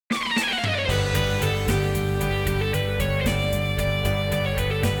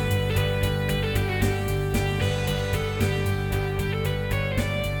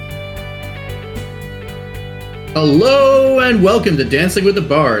Hello and welcome to Dancing with the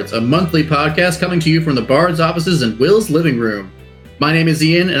Bards, a monthly podcast coming to you from the Bards offices in Will's living room. My name is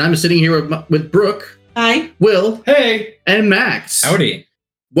Ian, and I'm sitting here with Brooke. Hi. Will. Hey. And Max. Howdy.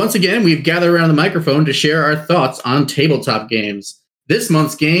 Once again, we've gathered around the microphone to share our thoughts on tabletop games. This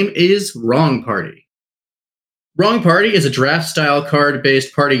month's game is Wrong Party. Wrong Party is a draft-style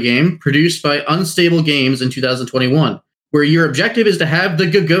card-based party game produced by Unstable Games in 2021, where your objective is to have the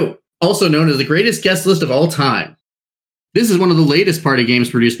GOAT, also known as the greatest guest list of all time. This is one of the latest party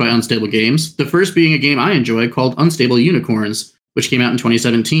games produced by Unstable Games, the first being a game I enjoy called Unstable Unicorns, which came out in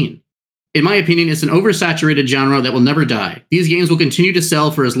 2017. In my opinion, it's an oversaturated genre that will never die. These games will continue to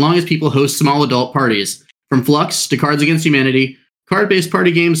sell for as long as people host small adult parties. From Flux to Cards Against Humanity, card-based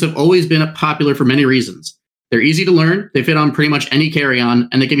party games have always been popular for many reasons. They're easy to learn, they fit on pretty much any carry-on,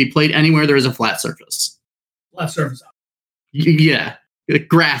 and they can be played anywhere there is a flat surface. Flat surface. Yeah.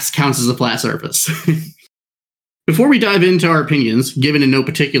 Grass counts as a flat surface. Before we dive into our opinions, given in no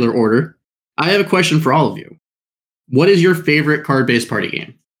particular order, I have a question for all of you. What is your favorite card-based party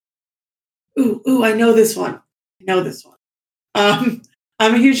game? Ooh, I know this one. I'm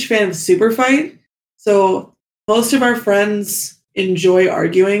a huge fan of Super Fight. So most of our friends enjoy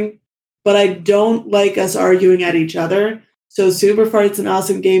arguing, but I don't like us arguing at each other. So Super Fight's an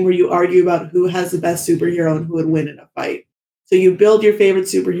awesome game where you argue about who has the best superhero and who would win in a fight. So you build your favorite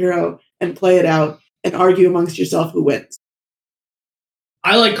superhero and play it out and argue amongst yourself who wins.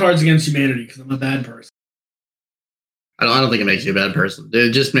 I like Cards Against Humanity because I'm a bad person. I don't think it makes you a bad person.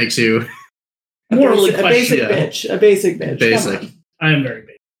 It just makes you morally a basic bitch. A basic bitch. Basic. I am very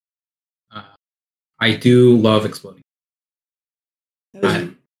basic. I do love exploding. I was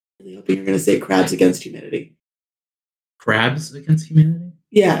really hoping you were going to say Crabs Against Humanity. Crabs Against Humanity?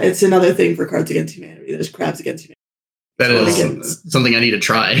 Yeah, it's another thing for Cards Against Humanity. There's Crabs Against Humanity. That is something I need to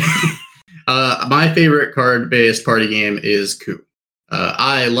try. My favorite card-based party game is Coup.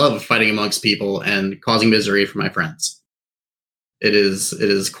 I love fighting amongst people and causing misery for my friends. It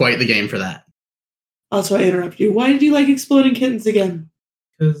is quite the game for that. Also, I interrupt you. Why did you like Exploding Kittens again?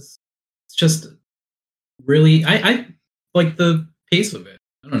 Because it's just really... I like the pace of it.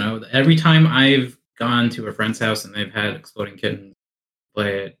 I don't know. Every time I've gone to a friend's house and they've had Exploding Kittens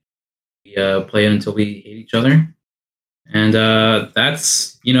play it, play it until we hate each other. And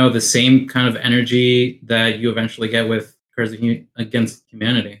that's, the same kind of energy that you eventually get with Cards Against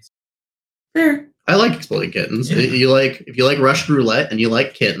Humanity. Fair. I like Exploding Kittens. Yeah. If you like Rush Roulette and you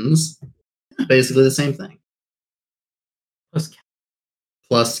like kittens, basically the same thing.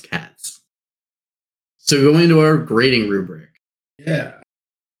 Plus cats. So going into our grading rubric. Yeah.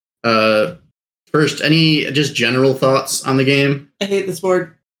 First, any just general thoughts on the game? I hate this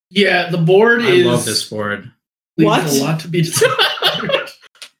board. Yeah, the board I love this board. What? Leaves a lot to be desired.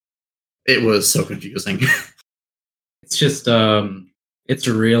 It was so confusing. It's just, it's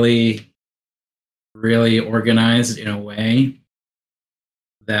really, really organized in a way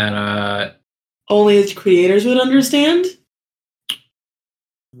that... Only its creators would understand?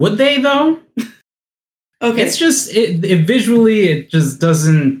 Would they, though? Okay. It's just, it visually, it just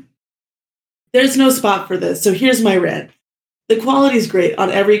doesn't... There's no spot for this. So here's my rant. The quality's great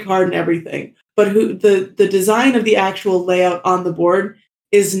on every card and everything, but the design of the actual layout on the board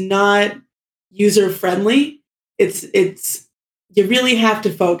is not user-friendly. It's you really have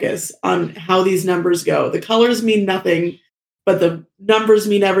to focus on how these numbers go. The colors mean nothing, but the numbers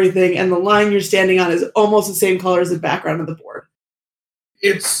mean everything, and the line you're standing on is almost the same color as the background of the board.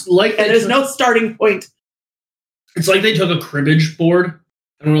 It's like And there's no starting point. It's like they took a cribbage board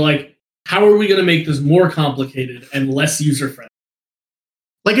and were like, how are we going to make this more complicated and less user-friendly?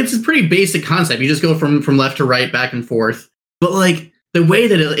 Like, it's a pretty basic concept. You just go from left to right, back and forth. But, like, the way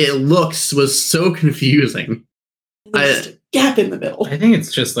that it looks was so confusing. There's just a gap in the middle. I think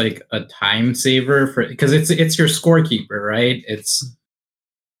it's just like a time saver because it's your scorekeeper, right? It's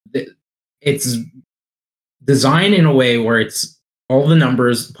designed in a way where it's all the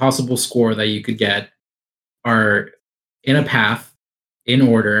numbers, possible score that you could get are in a path, in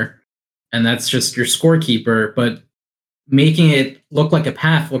order, and that's just your scorekeeper. But making it look like a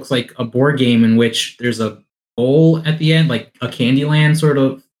path looks like a board game in which there's a goal at the end, like a Candyland sort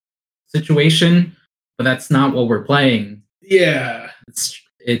of situation. But that's not what we're playing. Yeah.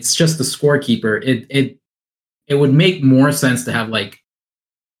 It's just the scorekeeper. It would make more sense to have like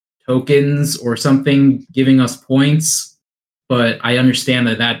tokens or something giving us points, but I understand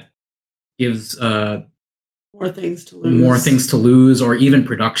that gives more things to lose. Or even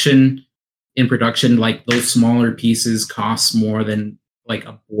production. In production, like those smaller pieces cost more than like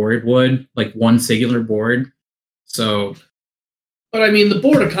a board would, like one singular board. So But I mean, the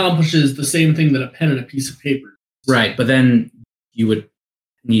board accomplishes the same thing that a pen and a piece of paper. Right, but then you would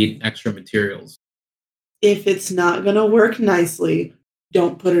need extra materials. If it's not going to work nicely,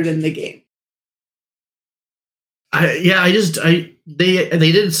 don't put it in the game.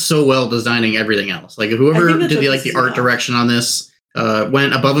 They did so well designing everything else. Like whoever did the art direction on this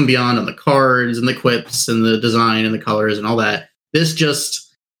went above and beyond on the cards and the quips and the design and the colors and all that. This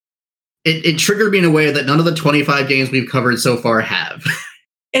just it triggered me in a way that none of the 25 games we've covered so far have.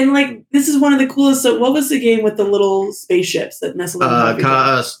 And like this is one of the coolest. So what was the game with the little spaceships that nestled on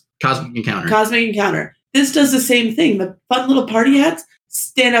Cosmic Encounter. Cosmic Encounter. This does the same thing. The fun little party hats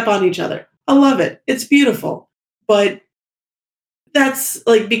stand up on each other. I love it. It's beautiful. But that's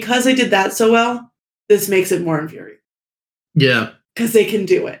like because they did that so well, this makes it more infuriating. Yeah. Because they can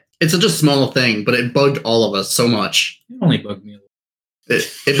do it. It's such a small thing, but it bugged all of us so much. It only bugged me a little.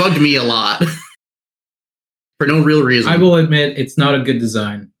 It bugged me a lot. For no real reason. I will admit it's not a good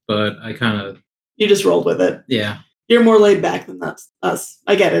design, but I kind of... You just rolled with it. Yeah. You're more laid back than us.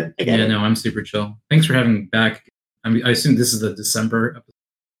 I get it. Yeah, no, I'm super chill. Thanks for having me back. I assume this is the December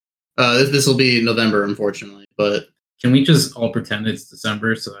episode. This will be November, unfortunately, but... Can we just all pretend it's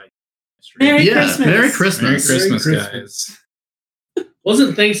December so I... Merry Christmas. Merry Christmas. Merry Christmas, guys.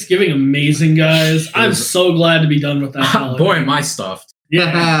 Wasn't Thanksgiving amazing, guys? I'm so glad to be done with that holiday. Boy, am I stuffed.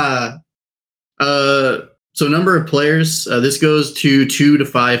 Yeah. So number of players, this goes to 2 to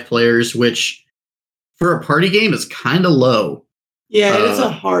 5 players, which for a party game is kind of low. Yeah, it's a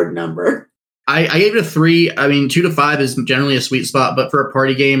hard number. I gave it a 3. I mean, 2 to 5 is generally a sweet spot, but for a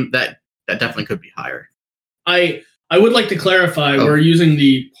party game, that definitely could be higher. I would like to clarify, we're using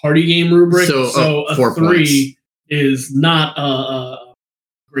the party game rubric, so a 4 3 points. is not a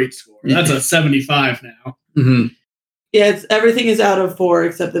great score. That's a 75 now. Mm-hmm. Yeah, everything is out of 4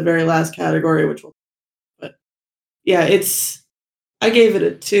 except the very last category, which will. But yeah, I gave it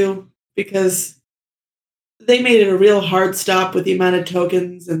a 2 because they made it a real hard stop with the amount of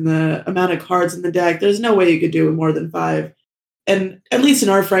tokens and the amount of cards in the deck. There's no way you could do more than 5, and at least in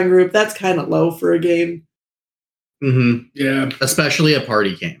our friend group, that's kind of low for a game. Mm-hmm. Yeah, especially a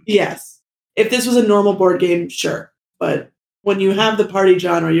party game. Yes, if this was a normal board game, sure, but when you have the party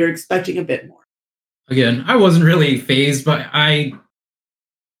genre, you're expecting a bit more. Again, I wasn't really fazed, but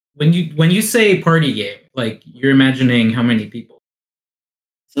when you say party game, like you're imagining how many people.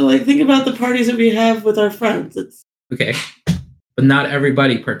 So like think about the parties that we have with our friends. It's okay. But not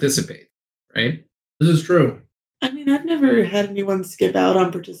everybody participates, right? This is true. I mean, I've never had anyone skip out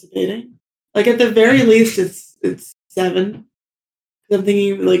on participating. Like at the very least it's 7. I'm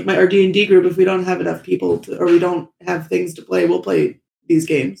thinking like our D&D group, if we don't have enough people or we don't have things to play, we'll play these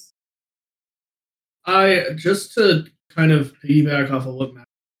games. Just to kind of piggyback off of what Matt,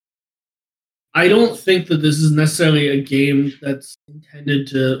 I don't think that this is necessarily a game that's intended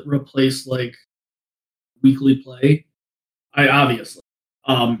to replace like weekly play. Obviously,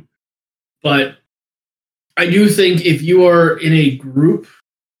 but I do think if you are in a group,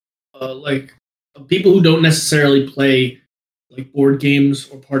 like of people who don't necessarily play like board games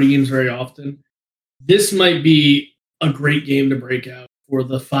or party games very often, this might be a great game to break out for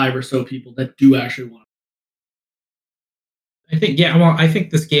the 5 or so people that do actually want it. I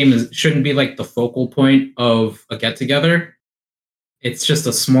think this game shouldn't be like the focal point of a get-together. It's just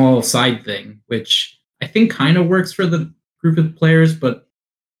a small side thing, which I think kind of works for the group of players, but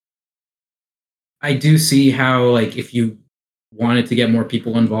I do see how, like, if you wanted to get more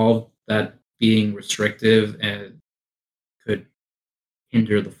people involved, that being restrictive and could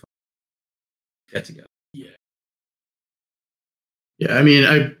hinder the get-together. Yeah, I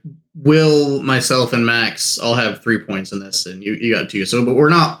mean, Will, myself, and Max all have 3 points in this, and you got 2. So, but we're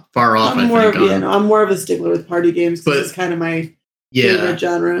not far off. I'm more of a stickler with party games because it's kind of my favorite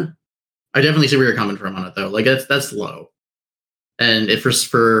genre. I definitely see where you're coming from on it, though. Like that's low, and if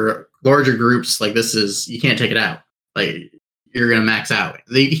for larger groups, like this is, you can't take it out. Like you're gonna max out.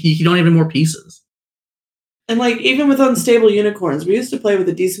 You don't have any more pieces. And like even with Unstable Unicorns, we used to play with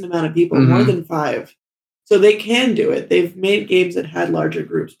a decent amount of people, more than 5. So they can do it. They've made games that had larger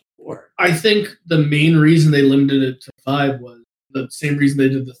groups before. I think the main reason they limited it to 5 was the same reason they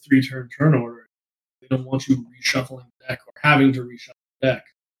did the 3-turn order. They don't want you reshuffling the deck or having to reshuffle the deck.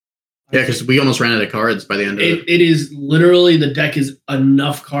 Yeah, because we almost ran out of cards by the end of it. It is literally, the deck is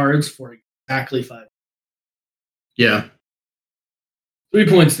enough cards for exactly 5. Yeah. 3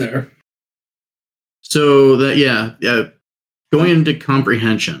 points there. So going into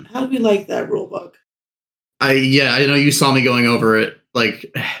comprehension. How do we like that rule book? I know you saw me going over it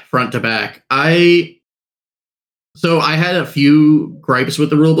like front to back. I had a few gripes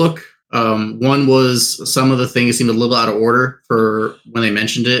with the rule book. One was some of the things seemed a little out of order for when they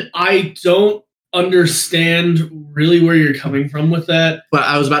mentioned it. I don't understand really where you're coming from with that. But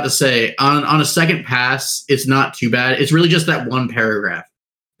I was about to say, on a second pass, it's not too bad. It's really just that one paragraph.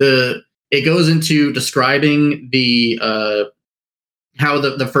 It goes into describing the how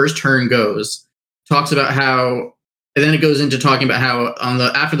the first turn goes. Talks about how, and then it goes into talking about how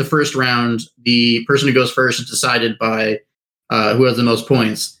after the first round, the person who goes first is decided by who has the most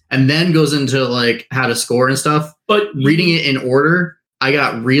points, and then goes into like how to score and stuff. But reading it in order, I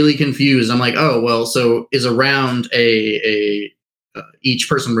got really confused. I'm like, oh well, so is a round each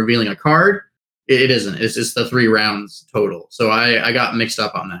person revealing a card? It isn't. It's just the 3 rounds total. So I got mixed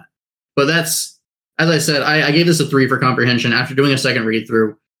up on that. But that's, as I said, I gave this a 3 for comprehension. After doing a second read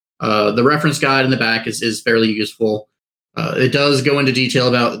through, the reference guide in the back is fairly useful. It does go into detail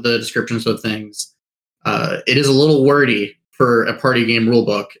about the descriptions of things. It is a little wordy for a party game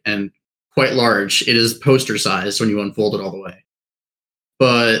rulebook and quite large. It is poster sized when you unfold it all the way.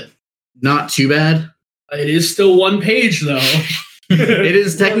 But not too bad. It is still 1 page, though. It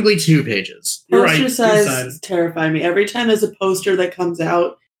is technically 2 pages. Poster size terrify me. Every time there's a poster that comes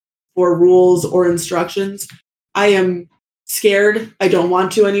out for rules or instructions, I am scared. I don't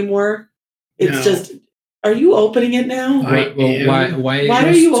want to anymore. It's just, are you opening it now? Why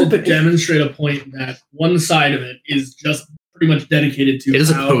are you opening to demonstrate a point that one side of it is just pretty much dedicated to it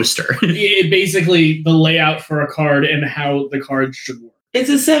is a poster. Basically, the layout for a card and how the card should work. It's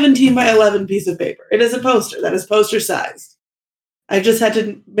a 17 by 11 piece of paper. It is a poster that is poster sized. I just had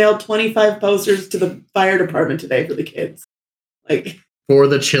to mail 25 posters to the fire department today for the kids. Like, for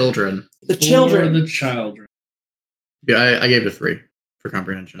the children. The children. For the children. Yeah, I gave it a 3 for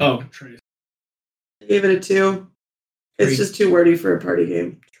comprehension. Oh, Trace. I gave it a 2. It's just too wordy for a party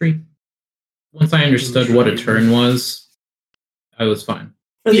game. 3. Once I understood what a turn was, I was fine.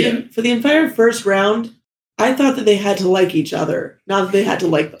 For the entire first round, I thought that they had to like each other, not that they had to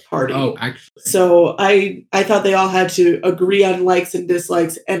like the party. Oh, actually. So I thought they all had to agree on likes and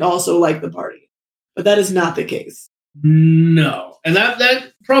dislikes and also like the party. But that is not the case. No. And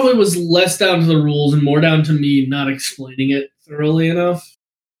that probably was less down to the rules and more down to me not explaining it thoroughly enough.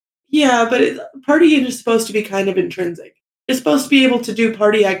 Yeah, but party games are supposed to be kind of intrinsic. You're supposed to be able to do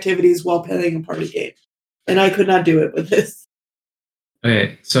party activities while playing a party game. And I could not do it with this.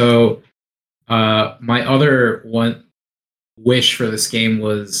 Okay, so my other one wish for this game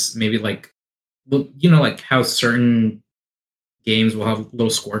was maybe like, like how certain games will have little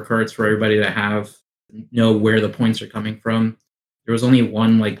scorecards for everybody to know where the points are coming from. There was only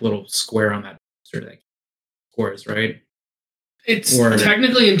one like little square on that poster that scores, right? It's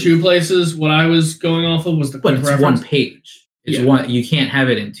technically in 2 places. What I was going off of was the quick reference. 1 page. It's one. You can't have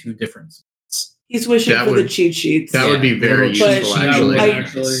it in 2 different spots. He's wishing for the cheat sheets. That would be very useful, actually.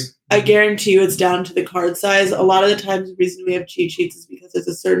 I guarantee you it's down to the card size. A lot of the times the reason we have cheat sheets is because there's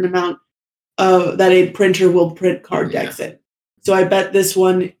a certain amount that a printer will print card decks in. So I bet this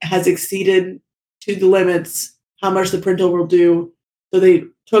one has exceeded to the limits how much the printer will do. So they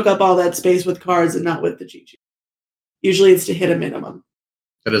took up all that space with cards and not with the cheat sheet. Usually it's to hit a minimum.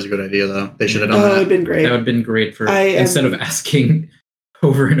 That is a good idea, though. They should have done that. That would have been great. That would have been great instead of asking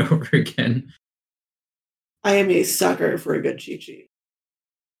over and over again. I am a sucker for a good cheat sheet.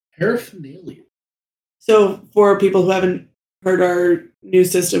 Paraphernalia. So for people who haven't heard our new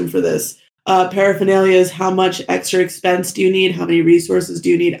system for this, paraphernalia is how much extra expense do you need? How many resources do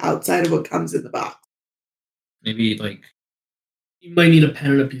you need outside of what comes in the box? Maybe like... You might need a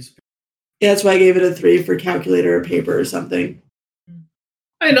pen and a piece of paper. Yeah, that's why I gave it a 3 for calculator or paper or something.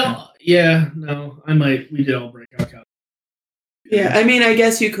 I know. Yeah, no, I might. We did all break out calculator. Yeah, I mean, I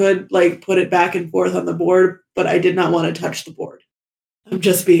guess you could like put it back and forth on the board, but I did not want to touch the board. I'm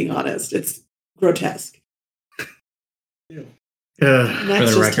just being honest. It's grotesque. For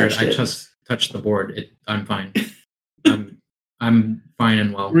the record, I just touched the board. I'm fine. I'm fine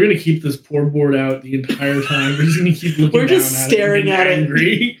and well. We're gonna keep this poor board out the entire time. We're just gonna keep looking. We're just staring at it.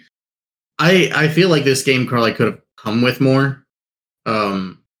 Angry. I feel like this game probably could have come with more.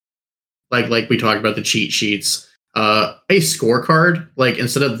 Like we talked about the cheat sheets. A scorecard, like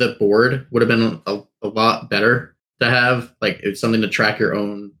instead of the board, would have been a lot better to have. Like it's something to track your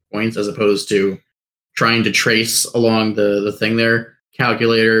own points as opposed to trying to trace along the thing there.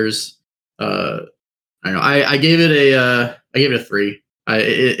 Calculators. I don't know. I gave it a 3.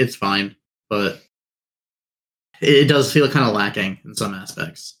 It's fine, but it does feel kind of lacking in some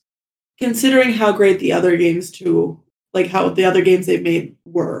aspects. Considering how great the other games too, like how the other games they've made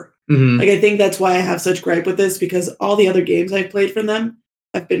were. Mm-hmm. Like I think that's why I have such gripe with this, because all the other games I've played from them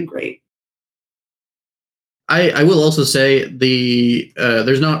have been great. I will also say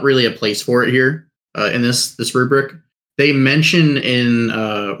there's not really a place for it here in this rubric. they mention in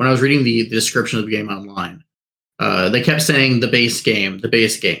when I was reading the description of the game online, they kept saying the base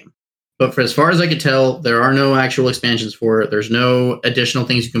game. But for as far as I could tell, there are no actual expansions for it. There's no additional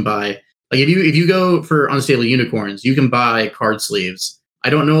things you can buy. Like if you go for Unstable Unicorns, you can buy card sleeves. I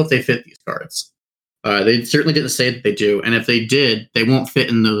don't know if they fit these cards. They certainly didn't say that they do, and if they did, they won't fit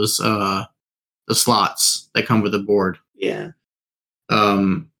in those the slots that come with the board. Yeah.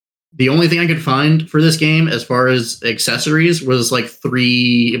 The only thing I could find for this game, as far as accessories, was like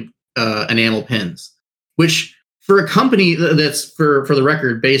 3 enamel pins, which for a company that's for the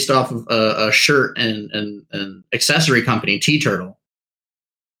record based off of a shirt and accessory company, Tea Turtle.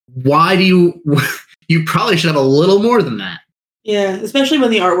 Why do you probably should have a little more than that? Yeah, especially when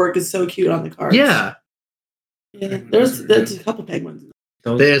the artwork is so cute on the cards. Yeah. There's a couple penguins.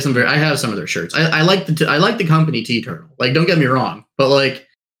 They have some I have some of their shirts. I like the company Tea Turtle. Like, don't get me wrong, but like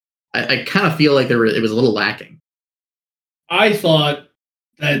I kind of feel like it was a little lacking. I thought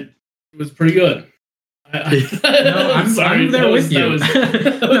that it was pretty good. No, I'm there with you. I was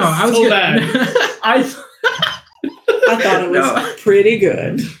so bad. I thought it was pretty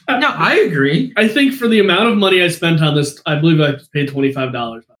good. No, I agree. I think for the amount of money I spent on this, I believe I paid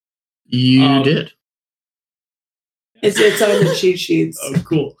 $25. You did. It's on the cheat sheets. Oh,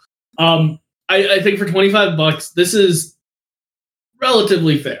 cool. I think for $25, this is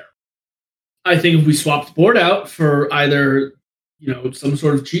relatively fair. I think if we swapped the board out for either, some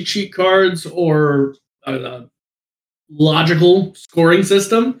sort of cheat sheet cards or a logical scoring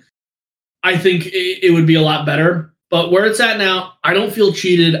system, I think it would be a lot better. But where it's at now, I don't feel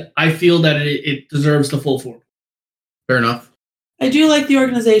cheated. I feel that it deserves the full form. Fair enough. I do like the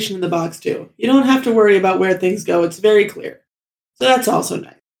organization in the box, too. You don't have to worry about where things go. It's very clear. So that's also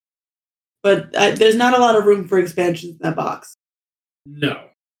nice. But there's not a lot of room for expansions in that box. No.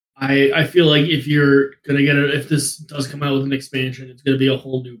 I feel like if you're going to if this does come out with an expansion, it's going to be a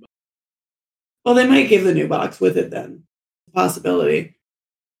whole new box. Well, they might give the new box with it then. Possibility.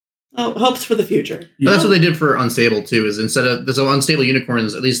 Oh, hopes for the future. But that's what they did for Unstable too. Is instead of Unstable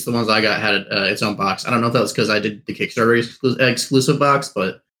Unicorns, at least the ones I got had its own box. I don't know if that was because I did the Kickstarter exclusive box,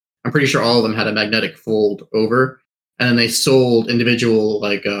 but I'm pretty sure all of them had a magnetic fold over, and then they sold individual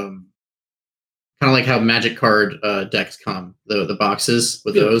kind of like how Magic card decks come, the boxes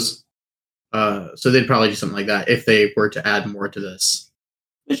with those. So they'd probably do something like that if they were to add more to this.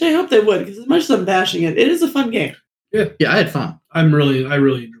 Which I hope they would, because as much as I'm bashing it, it is a fun game. Yeah, I had fun. I really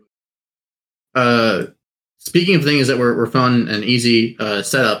enjoyed it. Speaking of things that were fun and easy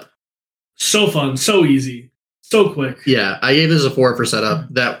setup. So fun, so easy, so quick. Yeah, I gave this a 4 for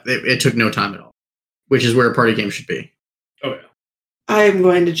setup. That it took no time at all, which is where a party game should be. Oh yeah. I'm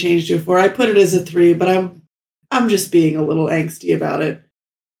going to change to a 4. I put it as a 3, but I'm just being a little angsty about it.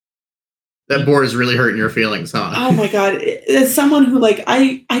 That board is really hurting your feelings, huh? Oh my god! As someone who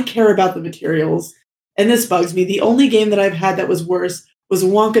I care about the materials, and this bugs me. The only game that I've had that was worse was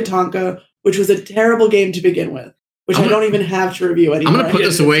Wonka Tonka, which was a terrible game to begin with, which I don't even have to review anymore. I'm going to put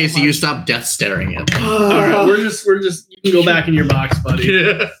this away so you stop death staring at it. All right, we're just. You can go back in your box, buddy.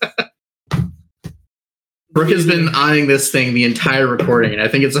 Yeah. Brooke has been eyeing this thing the entire recording, and I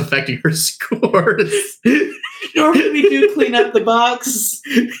think it's affecting her scores. Normally we do clean up the box.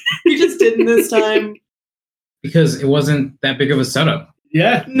 We just didn't this time. Because it wasn't that big of a setup.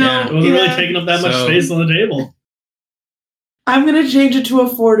 Yeah. No. It wasn't really taking up that much space on the table. I'm going to change it to a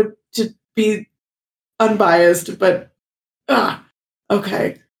 4 to be unbiased, but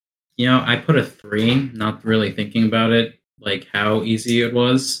okay. I put a 3, not really thinking about it, like how easy it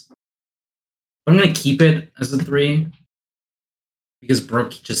was. I'm going to keep it as a 3 because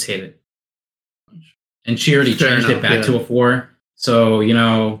Brooke just hit it. And she already changed it back to a 4. So,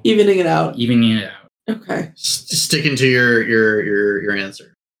 Evening it out. Just Okay. sticking to your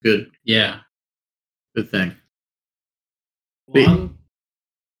answer. Good. Yeah. Good thing.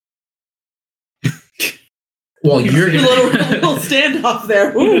 Well, you're a little standoff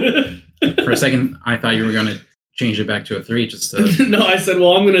there. For a second, I thought you were going to change it back to a 3 just to... No, I said,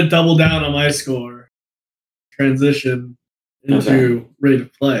 well, I'm going to double down on my score. Transition into rate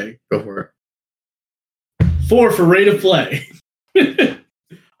of play. Go for it. 4 for rate of play.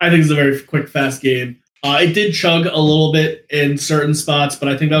 I think it's a very quick, fast game. It did chug a little bit in certain spots, but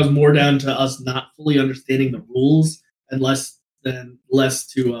I think that was more down to us not fully understanding the rules and less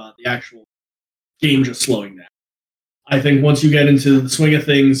to the actual game just slowing down. I think once you get into the swing of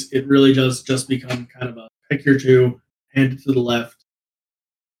things, it really does just become kind of a pick your 2, hand it to the left.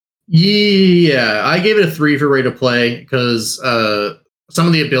 Yeah, I gave it a 3 for rate of play because some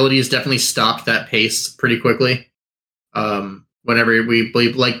of the abilities definitely stopped that pace pretty quickly. Whenever we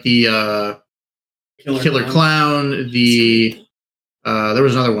like the Killer Clown, there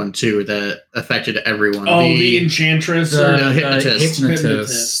was another one too that affected everyone. Oh, the Enchantress, the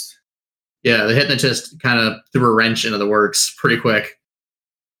Hypnotist. Yeah, the Hypnotist kind of threw a wrench into the works pretty quick.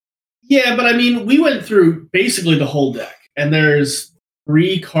 Yeah, but I mean, we went through basically the whole deck, and there's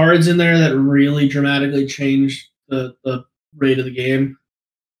 3 cards in there that really dramatically changed the rate of the game.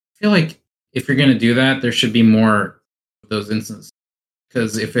 I feel like if you're going to do that, there should be more of those instances.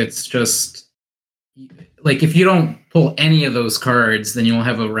 Because if it's just like if you don't pull any of those cards, then you'll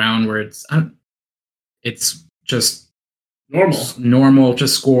have a round where it's just normal to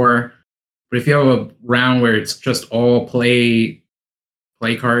score. But if you have a round where it's just all play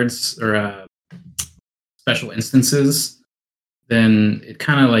cards or special instances, then it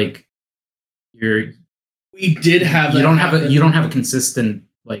kind of like we did have you don't have a consistent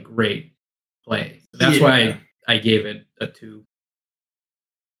like rate play. That's why I gave it a 2.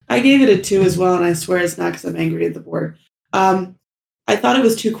 I gave it a 2 as well, and I swear it's not because I'm angry at the board. I thought it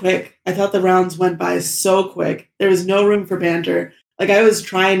was too quick. I thought the rounds went by so quick. There was no room for banter. Like, I was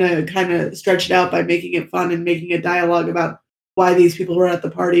trying to kind of stretch it out by making it fun and making a dialogue about why these people were at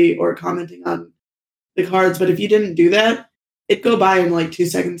the party or commenting on the cards. But if you didn't do that, it'd go by in like 2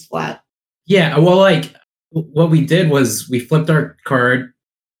 seconds flat. Yeah, well, like, what we did was we flipped our card,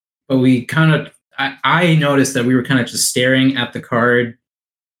 but we kind of... I noticed that we were kind of just staring at the card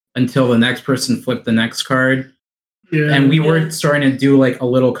until the next person flipped the next card. Yeah. And we were starting to do like a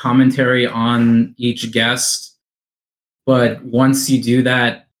little commentary on each guest. But once you do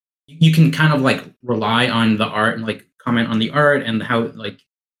that, you can kind of like rely on the art and like comment on the art and how like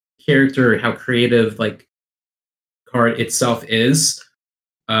character, how creative like card itself is.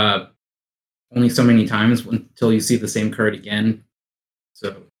 Only so many times until you see the same card again.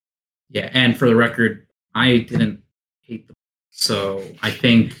 So yeah, and for the record, I didn't hate the... So I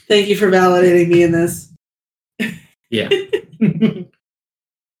think... Thank you for validating me in this. Yeah.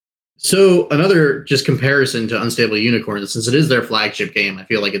 So another just comparison to Unstable Unicorns, since it is their flagship game, I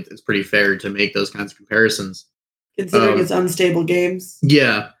feel like it's pretty fair to make those kinds of comparisons. Considering it's unstable games.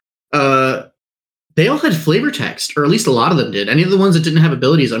 Yeah. They all had flavor text, or at least a lot of them did. Any of the ones that didn't have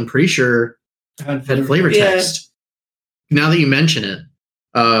abilities, I'm pretty sure had flavor text. Now that you mention it,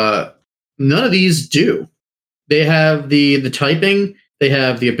 none of these do. They have the typing, they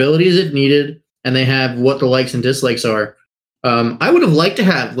have the abilities if needed, and they have what the likes and dislikes are. I would have liked to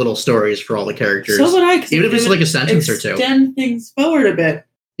have little stories for all the characters. So would I, even if it's like a sentence or two. Extend things forward a bit.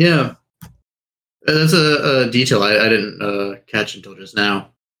 Yeah. That's a detail I didn't catch until just now.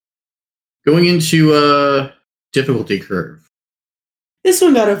 Going into difficulty curve. This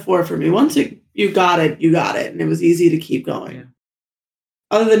one got a 4 for me. Once you got it, and it was easy to keep going. Yeah.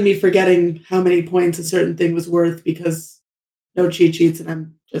 Other than me forgetting how many points a certain thing was worth because no cheat sheets and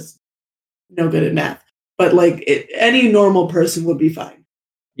I'm just no good at math. But like any normal person would be fine.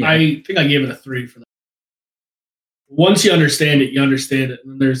 Yeah. I think I gave it a 3 for that. Once you understand it, you understand it.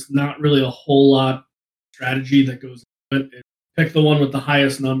 And there's not really a whole lot of strategy that goes into it. Pick the one with the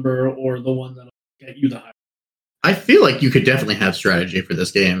highest number or the one that'll get you the highest. I feel like you could definitely have strategy for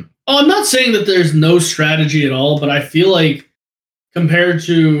this game. Oh, I'm not saying that there's no strategy at all, but I feel like compared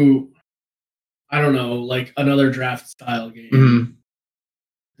to, I don't know, like another draft style game,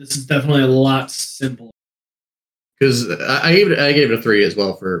 this is definitely a lot simpler. Because I gave it a 3 as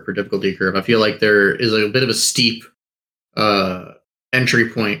well for difficulty curve. I feel like there is a bit of a steep entry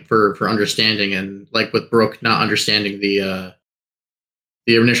point for understanding, and like with Brooke not understanding the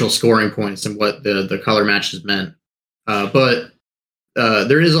initial scoring points and what the color matches meant. But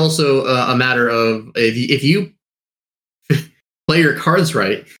there is also a matter of if you play your cards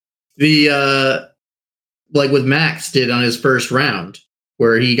right, like with Max did on his first round,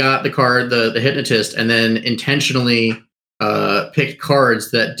 where he got the card, the Hypnotist, and then intentionally picked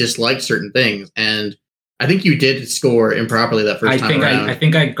cards that disliked certain things. And I think you did score improperly that first time around. I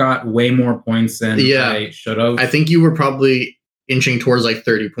think I got way more points than I should have. I think you were probably inching towards like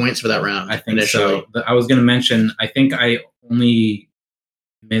 30 points for that round. I think initially. So. I was going to mention, I think I only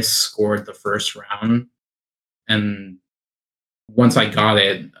misscored the first round. And once I got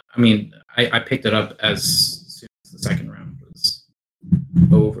it, I mean, I picked it up as soon as the second round was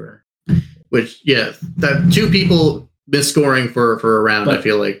over. Which, yeah, that 2 people misscoring for a round, but I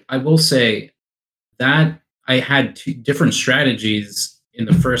feel like. I will say that I had 2 different strategies in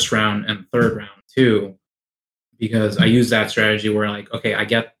the first round and third round too, because I used that strategy where like, okay, I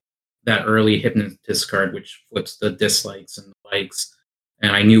get that early Hypnotist card, which flips the dislikes and the likes,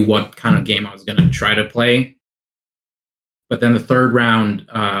 and I knew what kind of game I was going to try to play. But then the third round,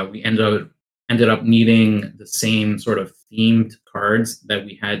 we ended up needing the same sort of themed cards that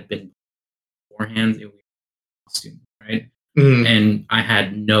we had been beforehand, it would be costume, right? Mhm. And I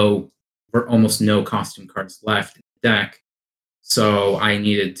had almost no costume cards left in the deck. So I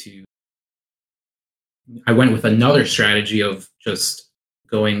went with another strategy of just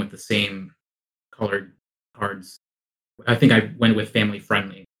going with the same colored cards. I think I went with family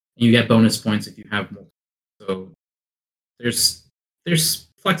friendly. You get bonus points if you have multiple. So there's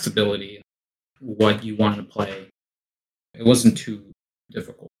flexibility in what you want to play. It wasn't too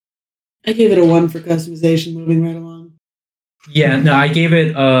difficult. I gave it a 1 for customization, moving right along. Yeah, no, I gave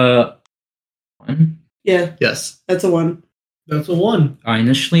it a 1. Yeah, Yes. that's a 1. That's a 1.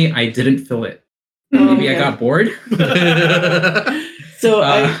 Initially, I didn't fill it. Oh, Maybe I okay. got bored. So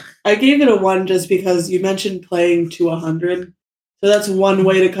I gave it a 1 just because you mentioned playing to 100. So that's one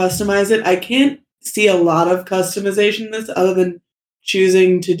way to customize it. I can't see a lot of customization in this other than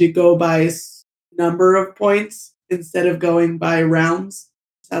choosing to go by number of points instead of going by rounds.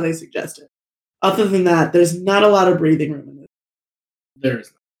 That's how they suggest it. Other than that, there's not a lot of breathing room in this. There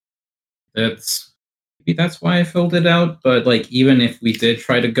is. Maybe that's why I filled it out. But like, even if we did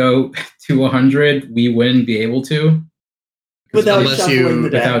try to go to 100, we wouldn't be able to Without unless shuffling the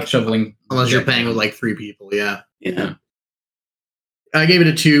deck. without shoveling. Unless the you're deck playing with down. like 3 people, yeah. Yeah. I gave it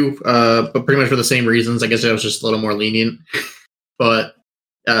a 2, but pretty much for the same reasons. I guess I was just a little more lenient. But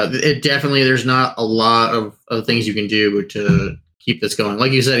it definitely, there's not a lot of things you can do to keep this going.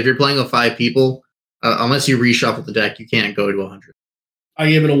 Like you said, if you're playing with 5 people, unless you reshuffle the deck, you can't go to 100. I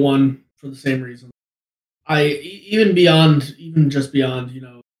gave it a 1 for the same reason. Even just beyond,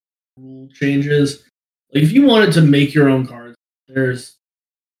 rule changes. Like if you wanted to make your own cards, there's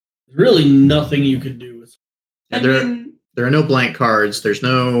really nothing you can do with. There are no blank cards. There's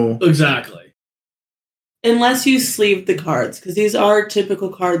no Exactly. Unless you sleeve the cards, because these are typical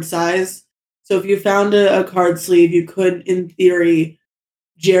card size. So if you found a card sleeve, you could, in theory,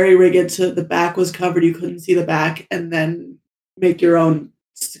 jerry-rig it so the back was covered, you couldn't see the back, and then make your own,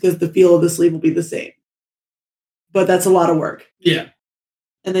 because the feel of the sleeve will be the same. But that's a lot of work. Yeah.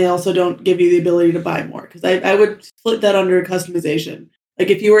 And they also don't give you the ability to buy more, because I would split that under customization. Like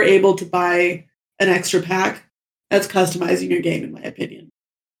if you were able to buy an extra pack, that's customizing your game, in my opinion.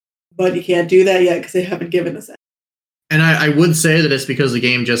 But you can't do that yet because they haven't given us that. And I would say that it's because the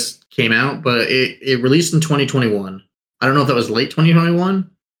game just came out, but it released in 2021. I don't know if that was late 2021,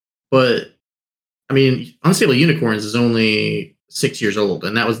 but I mean, Unstable Unicorns is only 6 years old,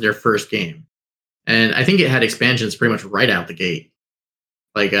 and that was their first game. And I think it had expansions pretty much right out the gate.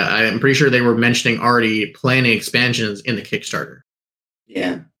 Like, I'm pretty sure they were mentioning already planning expansions in the Kickstarter.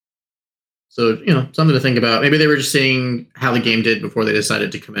 Yeah. So, something to think about. Maybe they were just seeing how the game did before they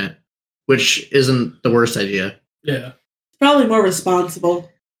decided to commit, which isn't the worst idea. Yeah. It's probably more responsible.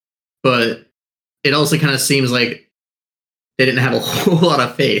 But it also kind of seems like they didn't have a whole lot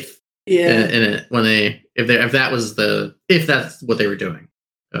of faith in it when if that's what they were doing.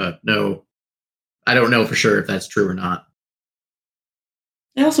 No, I don't know for sure if that's true or not.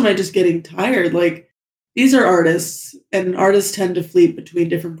 They also might just getting tired. Like, these are artists, and artists tend to fleet between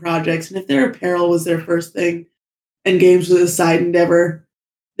different projects. And if their apparel was their first thing and games was a side endeavor,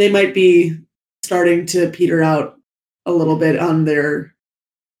 they might be starting to peter out a little bit on their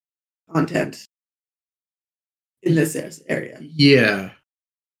content in this area. Yeah.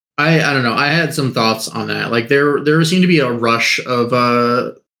 I don't know. I had some thoughts on that. Like there seemed to be a rush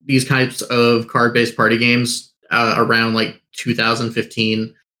of these types of card-based party games around like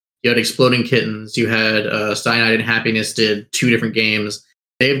 2015. You had Exploding Kittens. You had Cyanide and Happiness did 2 different games.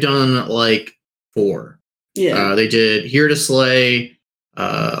 They've done like 4. Yeah. They did Here to Slay,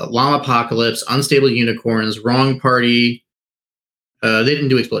 Llama Apocalypse, Unstable Unicorns, Wrong Party. They didn't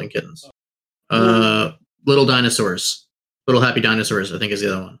do Exploding Kittens. Little Dinosaurs. Little Happy Dinosaurs, I think, is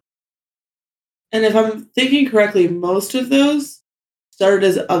the other one. And if I'm thinking correctly, most of those started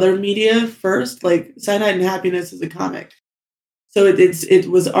as other media first. Like Cyanide and Happiness is a comic. So it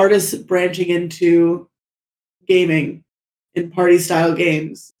was artists branching into gaming in party style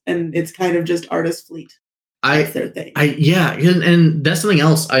games, and it's kind of just artist fleet. That's their thing. And that's something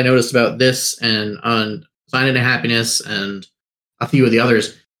else I noticed about this and on Cyanide and Happiness and a few of the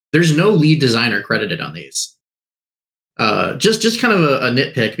others. There's no lead designer credited on these. Just kind of a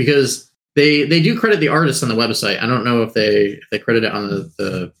nitpick, because they do credit the artists on the website. I don't know if they credit it on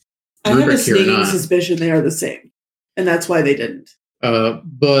the I have a rubric here or sneaking not. suspicion they are the same, and that's why they didn't.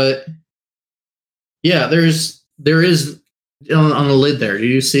 But yeah, there is on the lid there. Do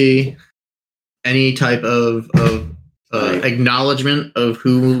you see any type of acknowledgement of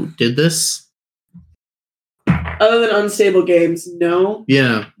who did this? Other than Unstable Games, no.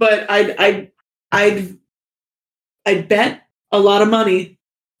 Yeah, But I'd bet a lot of money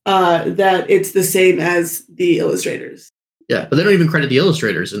that it's the same as the illustrators. Yeah, but they don't even credit the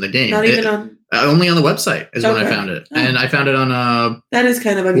illustrators in the game. Not even on... only on the website is when I found it. Oh. And I found it on that is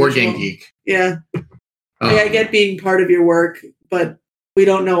kind of unusual. Board Game Geek. Yeah. I get being part of your work, but we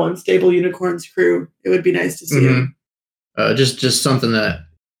don't know Unstable Unicorn's crew. It would be nice to see him. Just something that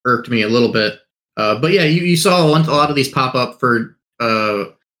irked me a little bit. But yeah, you saw a lot of these pop up for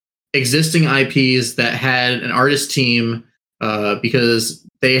existing IPs that had an artist team because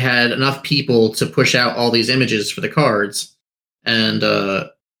they had enough people to push out all these images for the cards. And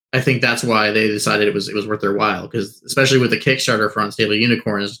I think that's why they decided it was worth their while, because especially with the Kickstarter for Unstable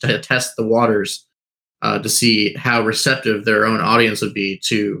Unicorns, to test the waters to see how receptive their own audience would be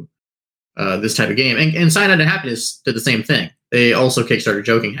to this type of game. And Cyanide and Happiness did the same thing. They also Kickstarted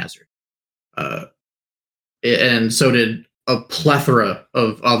Joking Hazard. And so did a plethora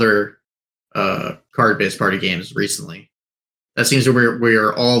of other card-based party games recently. That seems to be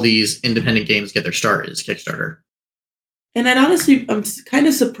where all these independent games get their start, is Kickstarter. And I'm kind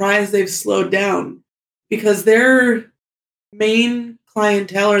of surprised they've slowed down, because their main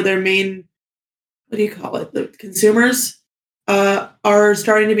clientele, or their main, what do you call it, the consumers, are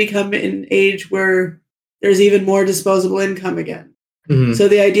starting to become an age where there's even more disposable income again. Mm-hmm. So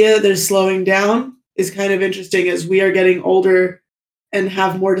the idea that they're slowing down is kind of interesting, as we are getting older and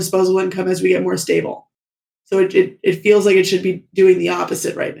have more disposable income as we get more stable. So it feels like it should be doing the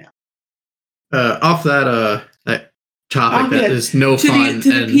opposite right now. Off that topic, that is no fun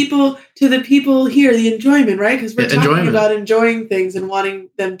to the people here, the enjoyment, right? Because we're talking about enjoying things and wanting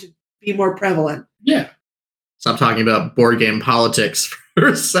them to be more prevalent. Yeah. Stop talking about board game politics for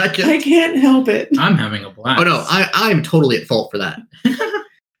a second. I can't help it. I'm having a blast. Oh no, I'm totally at fault for that.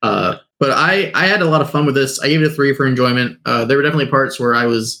 But I had a lot of fun with this. I gave it a 3 for enjoyment. There were definitely parts where I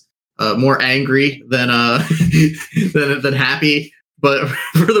was more angry than than happy, but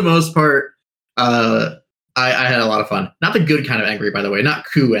for the most part, I had a lot of fun. Not the good kind of angry, by the way. Not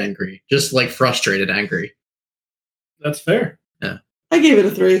coup angry. Just like frustrated angry. That's fair. Yeah. I gave it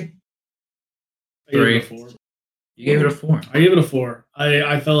a 3. I gave it a 4. You gave it a 4. I gave it a 4.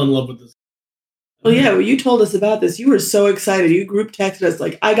 I fell in love with this. Well, yeah, when you told us about this, you were so excited. You group texted us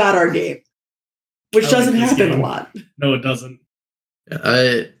like, I got our game. Which doesn't happen a lot. No, it doesn't.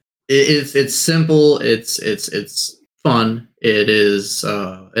 It's simple. It's fun. It is.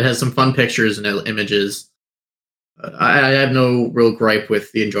 It has some fun pictures and images. I have no real gripe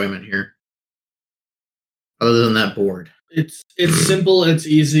with the enjoyment here, other than that board. It's simple. It's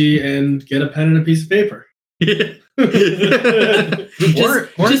easy, and get a pen and a piece of paper. Just throw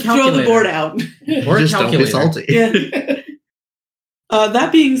the board out. Or just don't be salty. Yeah.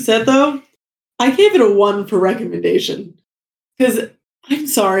 That being said, though, I gave it a 1 for recommendation, because I'm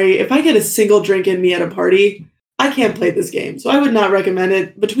sorry, if I get a single drink in me at a party, I can't play this game. So I would not recommend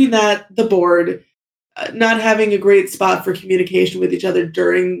it. Between that, the board, not having a great spot for communication with each other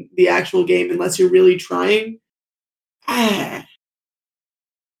during the actual game, unless you're really trying.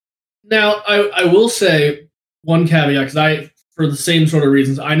 Now, I will say one caveat, because for the same sort of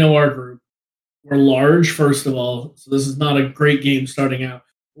reasons, I know our group, we're large, first of all, so this is not a great game starting out.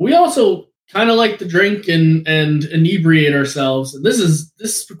 We also kind of like to drink and inebriate ourselves. And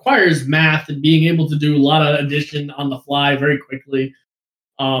this requires math and being able to do a lot of addition on the fly very quickly.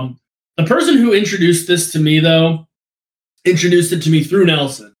 The person who introduced this to me, though, introduced it to me through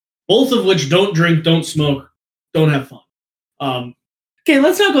Nelson, both of which don't drink, don't smoke, don't have fun. Okay,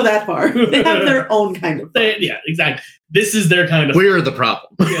 let's not go that far. They have their own kind of fun. Yeah, exactly. This is their kind of fun. We're the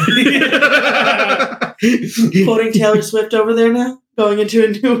problem. Quoting Taylor Swift over there now? Going into a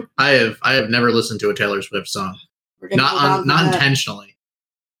new... I have never listened to a Taylor Swift song. Not intentionally.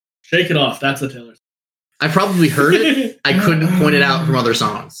 Shake It Off. That's a Taylor Swift. I probably heard it. I couldn't point it out from other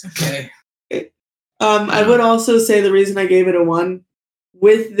songs. Okay. I would also say the reason I gave it a 1,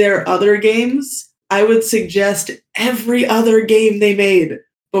 with their other games, I would suggest every other game they made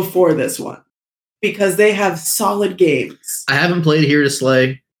before this one, because they have solid games. I haven't played Here to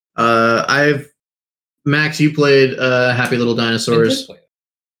Slay. Max, you played Happy Little Dinosaurs.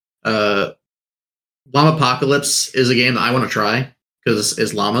 Llama Apocalypse is a game that I want to try because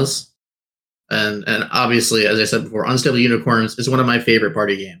it's llamas. And obviously, as I said before, Unstable Unicorns is one of my favorite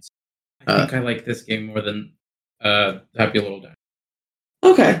party games. I think I like this game more than Happy Little Dinosaurs.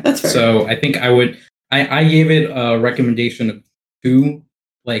 Okay, that's fair. So I think I gave it a recommendation of 2.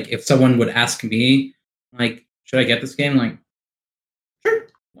 Like, if someone would ask me, like, should I get this game? Like, sure,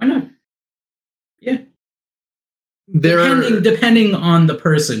 why not? Yeah. Depending on the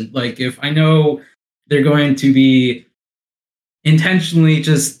person. Like, if I know they're going to be intentionally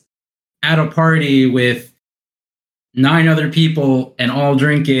just at a party with 9 other people and all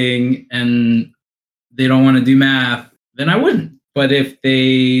drinking and they don't want to do math, then I wouldn't. But if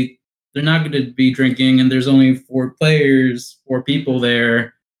they're not going to be drinking and there's only 4 people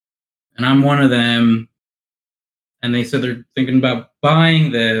there, and I'm one of them, and they said they're thinking about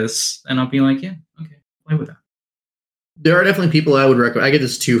buying this, and I'll be like, yeah, okay, play with that. There are definitely people I would recommend. I get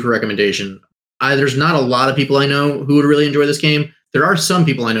this 2 for recommendation. There's not a lot of people I know who would really enjoy this game. There are some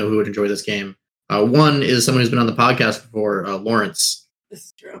people I know who would enjoy this game. One is someone who's been on the podcast before, Lawrence. This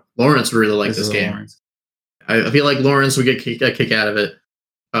is true. Lawrence really likes this game. Lawrence. I feel like Lawrence would get a kick out of it,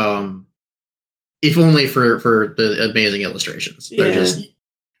 if only for the amazing illustrations. They're just,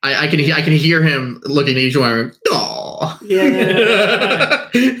 I can hear him looking at each one. Aww. Yeah.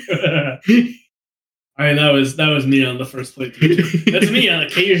 I mean, that was me on the first playthrough. That's me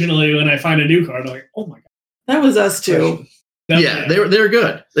occasionally when I find a new card. I'm like, oh my god. That was us too. Yeah, they're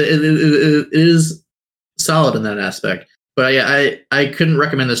good. It is solid in that aspect. But yeah, I couldn't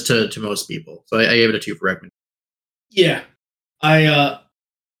recommend this to most people, so I gave it a 2 for recommendation. Yeah, I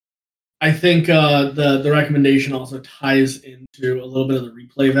think the recommendation also ties into a little bit of the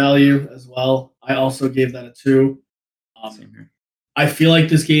replay value as well. I also gave that a 2. I feel like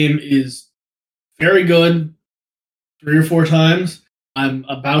this game is very good 3 or 4 times. I'm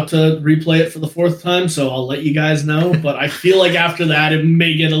about to replay it for the 4th time, so I'll let you guys know. But I feel like after that, it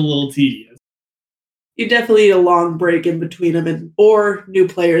may get a little tedious. You definitely need a long break in between them, or new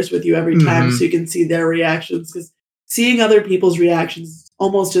players with you every time, so you can see their reactions. Because seeing other people's reactions is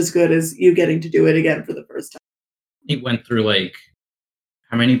almost as good as you getting to do it again for the first time. It went through like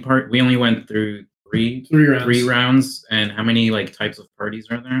how many parts? We only went through 3 rounds. 3 rounds, and how many like types of parties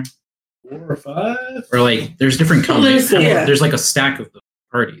are there? 4 or 5? Or like there's different combinations. Yeah. There's like a stack of the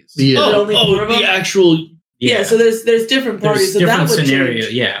parties. Yeah. The actual. Yeah, so there's different parties. There's different so that would scenario,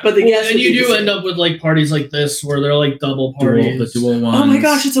 change. yeah. But the guests And you do end up with like parties like this where they're like double parties. The dual ones. Oh my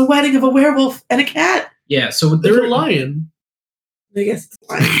gosh, it's a wedding of a werewolf and a cat. Yeah, so There's a lion. I guess it's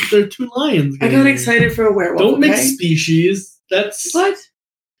fine. There are 2 lions. I got excited for a werewolf. Don't mix okay? species. That's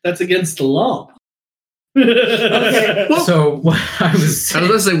against the law. Okay. Well, so what I was going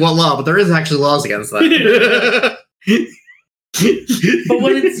to say what law, but there is actually laws against that. But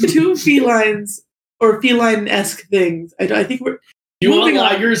when it's 2 felines or feline-esque things, I think we're. You want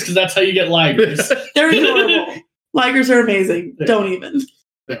ligers? Because that's how you get ligers. They're adorable. Ligers are amazing. Don't even.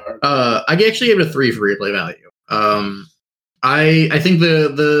 They are. I actually gave it a 3 for replay value. I think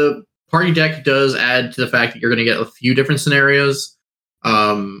the party deck does add to the fact that you're going to get a few different scenarios.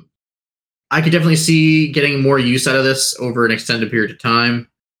 I could definitely see getting more use out of this over an extended period of time.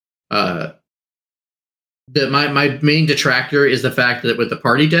 My main detractor is the fact that with the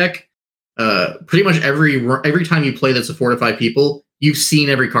party deck, pretty much every time you play that's a 4 to 5 people, you've seen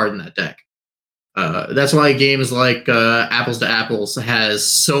every card in that deck. That's why games like Apples to Apples has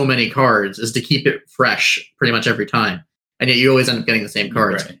so many cards, is to keep it fresh pretty much every time. And yet you always end up getting the same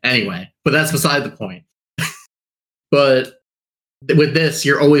cards anyway. But that's beside the point. But with this,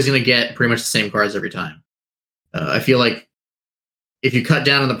 you're always going to get pretty much the same cards every time. I feel like if you cut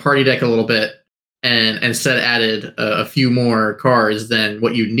down on the party deck a little bit and instead added a few more cards than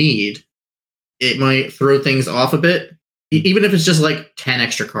what you need, it might throw things off a bit, even if it's just like 10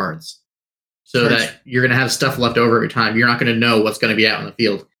 extra cards. So that you're going to have stuff left over every time. You're not going to know what's going to be out in the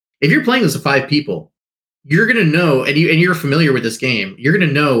field. If you're playing this with 5 people, you're going to know, and you're familiar with this game, you're going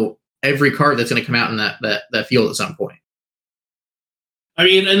to know every card that's going to come out in that field at some point. I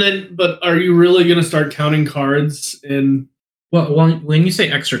mean, but are you really going to start counting cards in? Well, when you say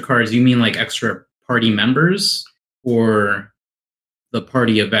extra cards, you mean like extra party members or the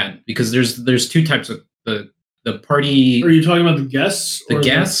party event? Because there's 2 types of the party. Are you talking about the guests? The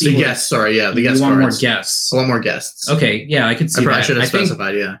guests? The guests, sorry, yeah, the guest cards. More guests. I want more guests. Okay, yeah, I could see that. I should have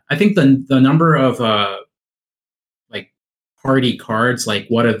specified, yeah. I think the number of like party cards, like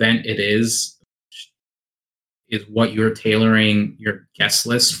what event it is what you're tailoring your guest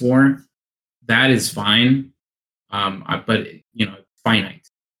list for. That is fine, but finite.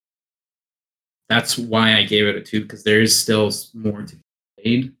 That's why I gave it a 2, because there is still more to be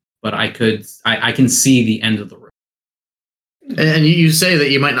played. But I can see the end of the road. And you say that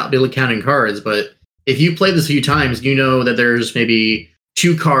you might not be counting cards, but if you play this a few times, you know that there's maybe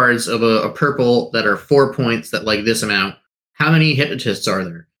 2 cards of a purple that are 4 points that like this amount. How many hypnotists are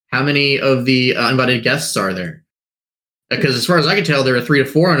there? How many of the uninvited guests are there? Because as far as I can tell, there are 3 to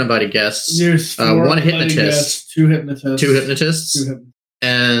 4 uninvited guests. There's 1 hypnotist, guests, 2 hypnotists, 2 hypnotists,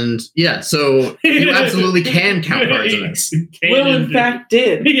 and yeah, so you absolutely can count cards in this. Will in fact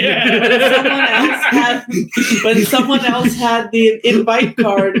did. Yeah. When someone else had the invite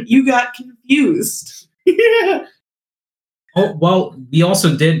card, you got confused. Yeah. Oh, well, we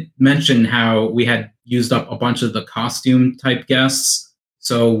also did mention how we had used up a bunch of the costume type guests.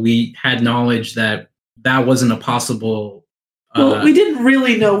 So we had knowledge that wasn't a possible. Well, we didn't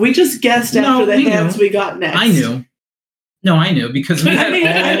really know. We just guessed after the hands we got next. I knew. No, I knew because we had I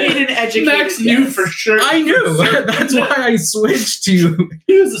made an educated Max knew for sure. I knew. That's why I switched to.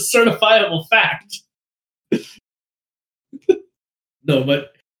 He was a certifiable fact. No,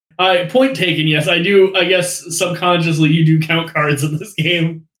 but point taken. Yes, I do. I guess subconsciously you do count cards in this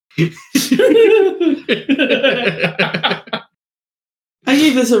game. I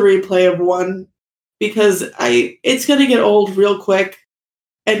gave this a replay of 1 because it's going to get old real quick,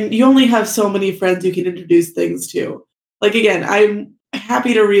 and you only have so many friends you can introduce things to. Like, again, I'm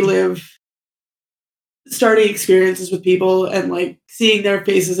happy to relive starting experiences with people and, like, seeing their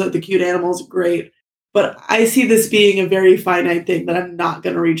faces of the cute animals, great. But I see this being a very finite thing that I'm not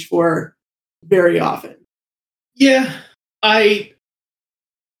going to reach for very often. Yeah, I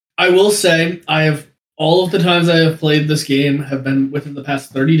will say I have all of the times I have played this game have been within the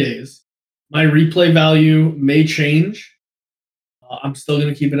past 30 days. My replay value may change. I'm still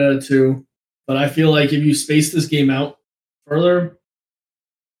going to keep it at a 2, but I feel like if you space this game out further,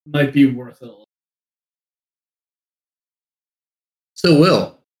 it might be worth it. So,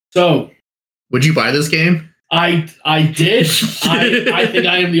 Will. So, would you buy this game? I did. I think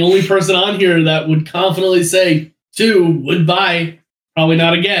I am the only person on here that would confidently say 2 would buy. Probably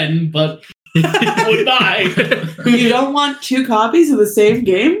not again, but would buy. You don't want 2 copies of the same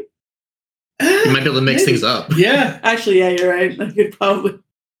game? You might be able to mix things up. Yeah. Actually, yeah, you're right. I could probably.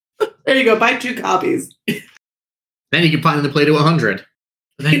 There you go. Buy 2 copies. Then you can finally play to 100.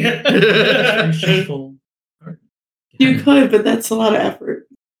 You could, but that's a lot of effort.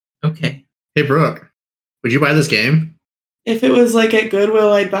 Okay. Hey, Brooke, would you buy this game? If it was like at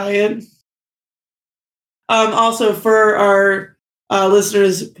Goodwill, I'd buy it. Also, for our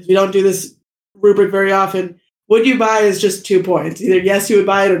listeners, because we don't do this rubric very often, would you buy is just 2 points. Either yes, you would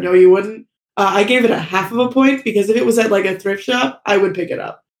buy it, or no, you wouldn't. I gave it a half of a point because if it was at like a thrift shop, I would pick it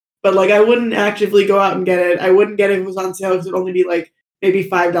up. But like, I wouldn't actively go out and get it. I wouldn't get it if it was on sale because it would only be like maybe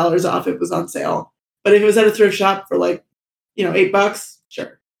 $5 off if it was on sale. But if it was at a thrift shop for like, $8,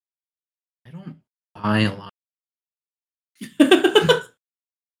 sure. I don't buy a lot.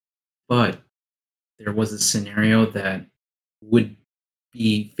 But there was a scenario that would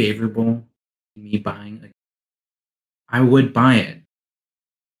be favorable to me buying. I would buy it.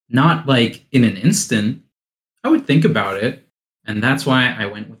 Not like in an instant. I would think about it. And that's why I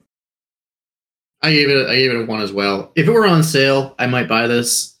went with it. I gave it a 1 as well. If it were on sale, I might buy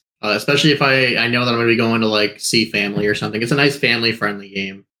this. Especially if I know that I'm going to be going to like see family or something. It's a nice family friendly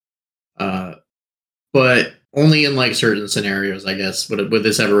game. But only in like certain scenarios, I guess, would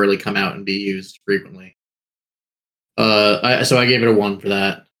this ever really come out and be used frequently. So I gave it a 1 for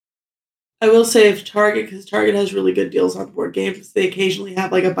that. I will say if Target, because Target has really good deals on board games, they occasionally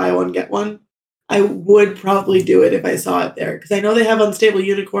have like a buy one, get one. I would probably do it if I saw it there. Because I know they have Unstable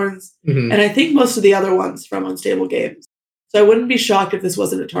Unicorns, and I think most of the other ones from Unstable Games. So I wouldn't be shocked if this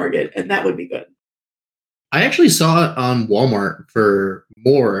wasn't a Target, and that would be good. I actually saw it on Walmart for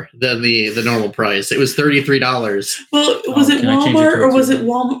more than the normal price. It was $33. Well, was it Walmart or was it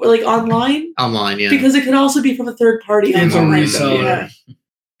Walmart like online? Online, yeah. Because it could also be from a third party. It's a reseller.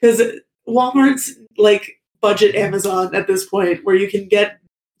 Because Walmart's like budget Amazon at this point, where you can get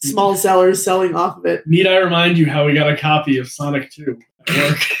small sellers selling off of it. Need I remind you how we got a copy of Sonic 2 at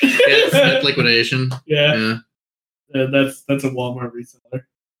work? It's liquidation. Yeah. That's a Walmart reseller.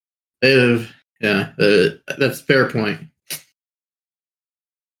 That's a fair point.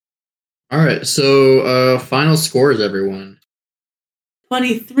 All right, so final scores, everyone.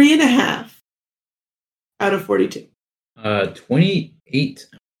 23.5 out of 42. 28.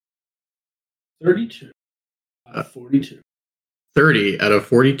 32 out of 42. 30 out of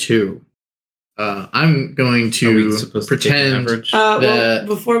 42. I'm going to pretend well,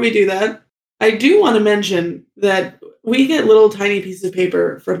 before we do that, I do want to mention that we get little tiny pieces of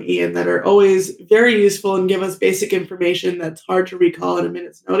paper from Ian that are always very useful and give us basic information that's hard to recall in a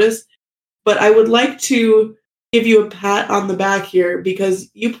minute's notice. But I would like to give you a pat on the back here because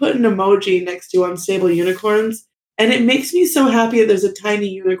you put an emoji next to Unstable Unicorns, and it makes me so happy that there's a tiny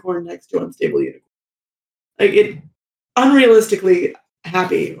unicorn next to Unstable Unicorns. Like, it unrealistically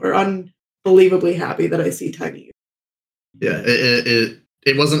happy or unbelievably happy that I see tiny unicorns. Yeah,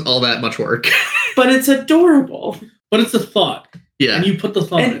 it wasn't all that much work. But it's adorable. But it's a thought. Yeah. And you put the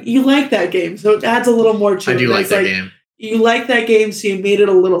thought and in. You like that game, so it adds a little more to it. I do like that game. You like that game, so you made it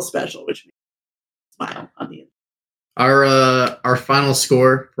a little special, which makes me smile on the end. Our final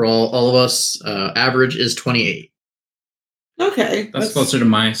score for all of us, average, is 28. Okay. That's closer to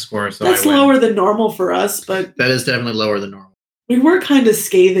my score. So that's lower than normal for us, but That is definitely lower than normal. we were kind of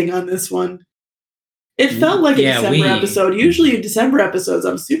scathing on this one. It felt like a December episode. Usually in December episodes,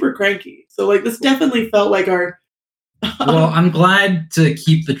 I'm super cranky. So like this definitely felt like our... Well, I'm glad to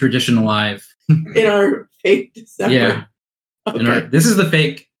keep the tradition alive. in our fake December. Yeah. Okay. This is the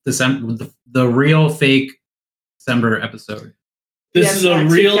fake December, the real fake December episode. This is a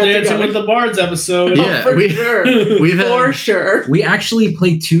real Dancing with the Bards episode. Yeah, for sure. sure. We actually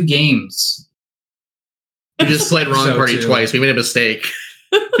played 2 games. We just played Wrong Party twice. We made a mistake.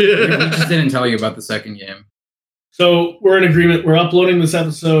 We just didn't tell you about the second game. So we're in agreement. We're uploading this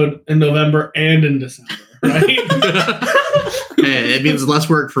episode in November and in December, right? Hey, it means less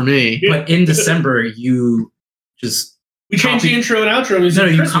work for me. But in December, you just... We changed the intro and outro. No,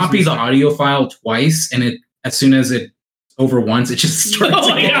 you copy the audio file twice, and it as soon as it over once, it just starts. Oh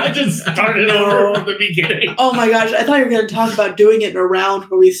my god, just started over from the beginning. Oh my gosh, I thought you were going to talk about doing it in a round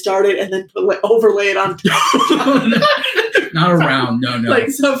where we started and then overlay it on top. Not a round, no. Like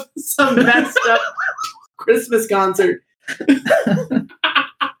some messed up Christmas concert.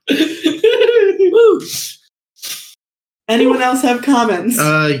 Woo. Anyone else have comments?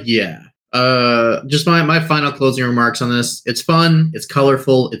 Yeah. Just my final closing remarks on this. It's fun, it's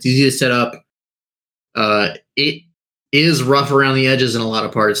colorful, it's easy to set up. It is rough around the edges in a lot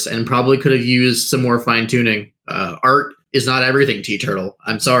of parts and probably could have used some more fine-tuning. Art is not everything, T-Turtle.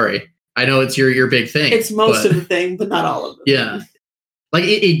 I'm sorry. I know it's your big thing. It's most of the thing, but not all of it. Yeah. Like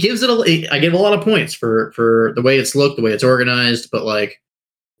it gives I give a lot of points for the way it's looked, the way it's organized, but like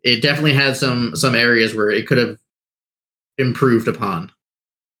it definitely had some areas where it could have improved upon.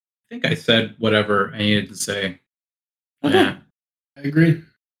 I think I said whatever I needed to say. Okay. Yeah. I agree.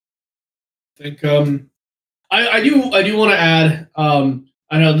 I think I do want to add, I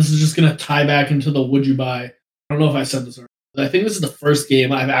know this is just going to tie back into the would you buy. I don't know if I said this already, but I think this is the first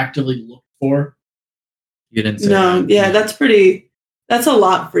game I've actively looked for. You didn't say No, that. yeah, that's a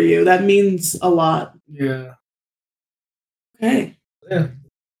lot for you. That means a lot. Yeah. Okay. Yeah.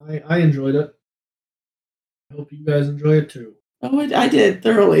 I enjoyed it. I hope you guys enjoy it too. Oh, I did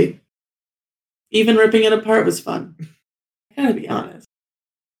thoroughly. Even ripping it apart was fun. I gotta be honest.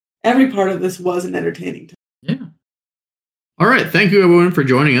 Every part of this was an entertaining time. Yeah. All right. Thank you, everyone, for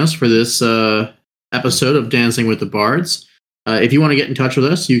joining us for this episode of Dancing with the Bards. If you want to get in touch with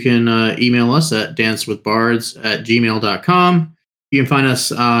us, you can email us at dancewithbards@gmail.com. You can find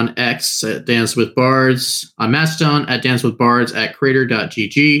us on X at Dance with Bards, on Mastodon at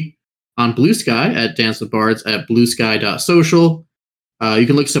dancewithbards@crater.gg, on Blue Sky at dancewithbards@bluesky.social. You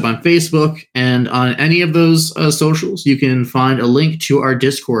can look us up on Facebook, and on any of those socials, you can find a link to our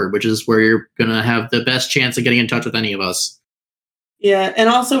Discord, which is where you're going to have the best chance of getting in touch with any of us. Yeah, and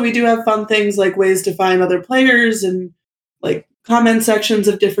also we do have fun things like ways to find other players and like comment sections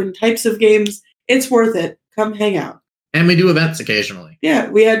of different types of games. It's worth it. Come hang out. And we do events occasionally.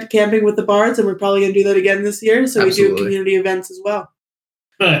 Yeah, we had Camping with the Bards, and we're probably going to do that again this year, so Absolutely. we do community events as well.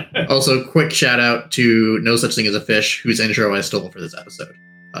 Also, quick shout out to No Such Thing as a Fish, whose intro I stole for this episode.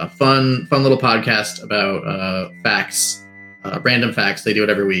 Fun little podcast about facts, random facts. They do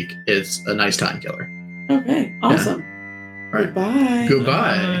it every week. It's a nice time killer. Okay, awesome. Yeah. All right. Goodbye.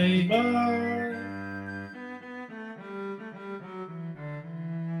 Goodbye. Bye.